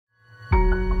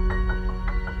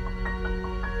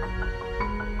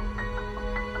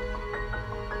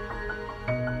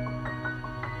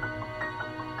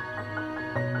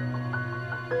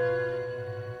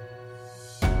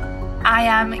I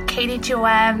am Katie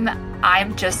Joem.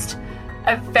 I'm just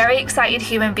a very excited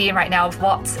human being right now of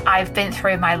what I've been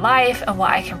through in my life and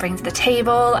what I can bring to the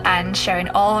table, and sharing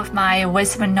all of my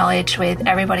wisdom and knowledge with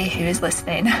everybody who is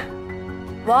listening.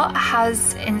 What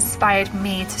has inspired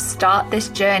me to start this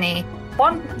journey?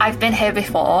 One, I've been here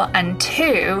before, and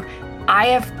two, I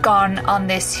have gone on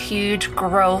this huge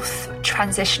growth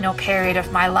transitional period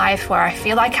of my life where I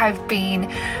feel like I've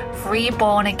been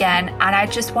reborn again, and I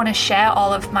just want to share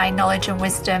all of my knowledge and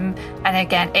wisdom and,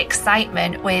 again,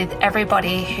 excitement with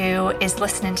everybody who is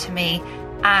listening to me,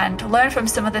 and learn from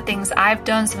some of the things I've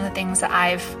done, some of the things that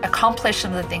I've accomplished,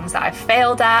 some of the things that I've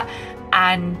failed at,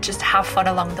 and just have fun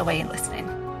along the way in listening.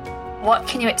 What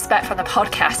can you expect from the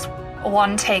podcast?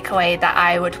 One takeaway that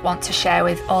I would want to share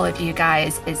with all of you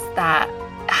guys is that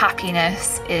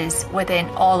happiness is within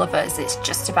all of us. It's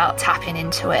just about tapping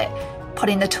into it,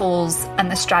 putting the tools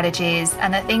and the strategies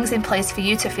and the things in place for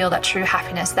you to feel that true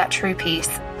happiness, that true peace.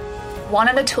 One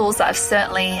of the tools that have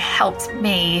certainly helped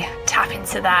me tap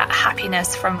into that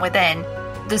happiness from within,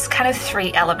 there's kind of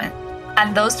three elements.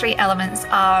 And those three elements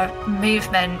are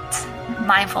movement,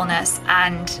 mindfulness,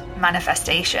 and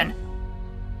manifestation.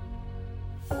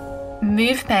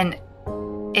 Movement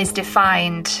is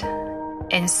defined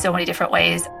in so many different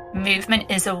ways. Movement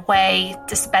is a way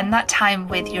to spend that time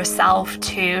with yourself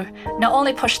to not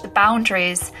only push the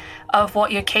boundaries of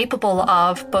what you're capable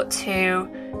of, but to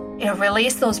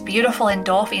release those beautiful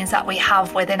endorphins that we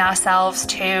have within ourselves,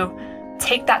 to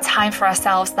take that time for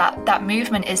ourselves. That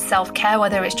movement is self-care,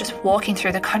 whether it's just walking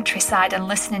through the countryside and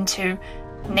listening to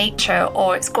nature,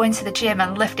 or it's going to the gym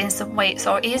and lifting some weights,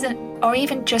 or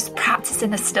even just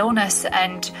practicing the stillness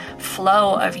and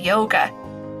flow of yoga.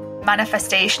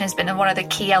 Manifestation has been one of the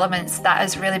key elements that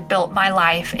has really built my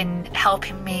life in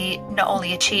helping me not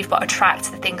only achieve but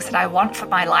attract the things that I want for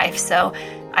my life. So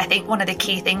I think one of the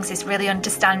key things is really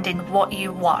understanding what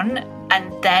you want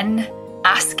and then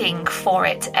asking for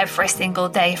it every single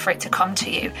day for it to come to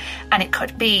you. And it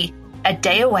could be a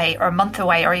day away or a month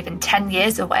away or even 10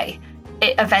 years away.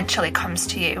 It eventually comes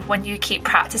to you when you keep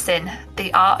practicing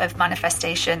the art of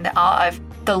manifestation, the art of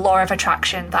the law of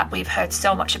attraction that we've heard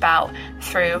so much about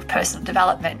through personal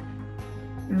development.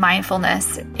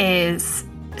 Mindfulness is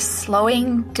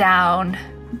slowing down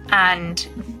and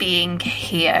being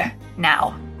here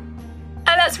now.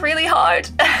 And that's really hard,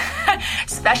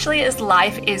 especially as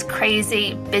life is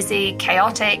crazy, busy,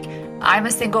 chaotic. I'm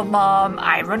a single mom,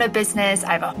 I run a business,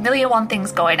 I have 1,000,001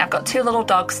 things going. I've got 2 little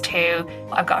dogs too.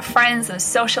 I've got friends and a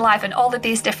social life and all of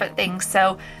these different things.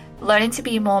 So learning to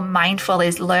be more mindful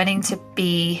is learning to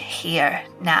be here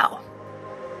now.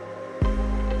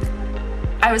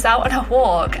 I was out on a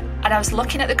walk and I was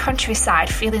looking at the countryside,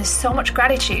 feeling so much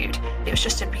gratitude. It was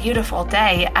just a beautiful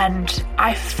day, and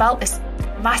I felt this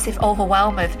massive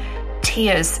overwhelm of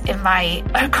tears in my,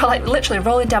 literally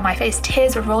rolling down my face.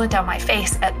 Tears were rolling down my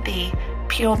face at the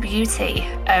pure beauty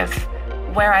of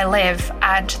where I live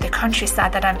and the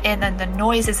countryside that I'm in, and the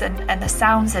noises and the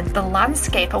sounds and the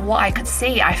landscape and what I could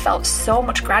see. I felt so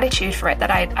much gratitude for it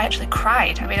that I actually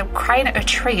cried. I mean, I'm crying at a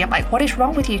tree. I'm like, what is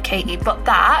wrong with you, Katie? But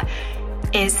that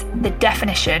is the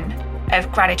definition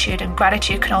of gratitude, and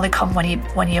gratitude can only come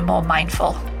when you're more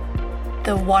mindful.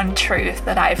 The one truth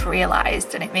that I've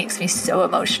realized, and it makes me so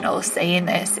emotional saying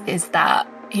this, is that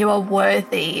you are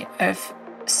worthy of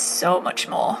so much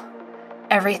more.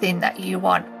 Everything that you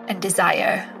want and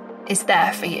desire is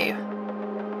there for you.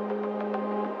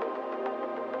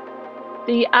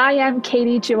 The I Am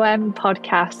Katie Joem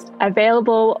podcast,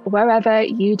 available wherever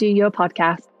you do your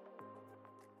podcast.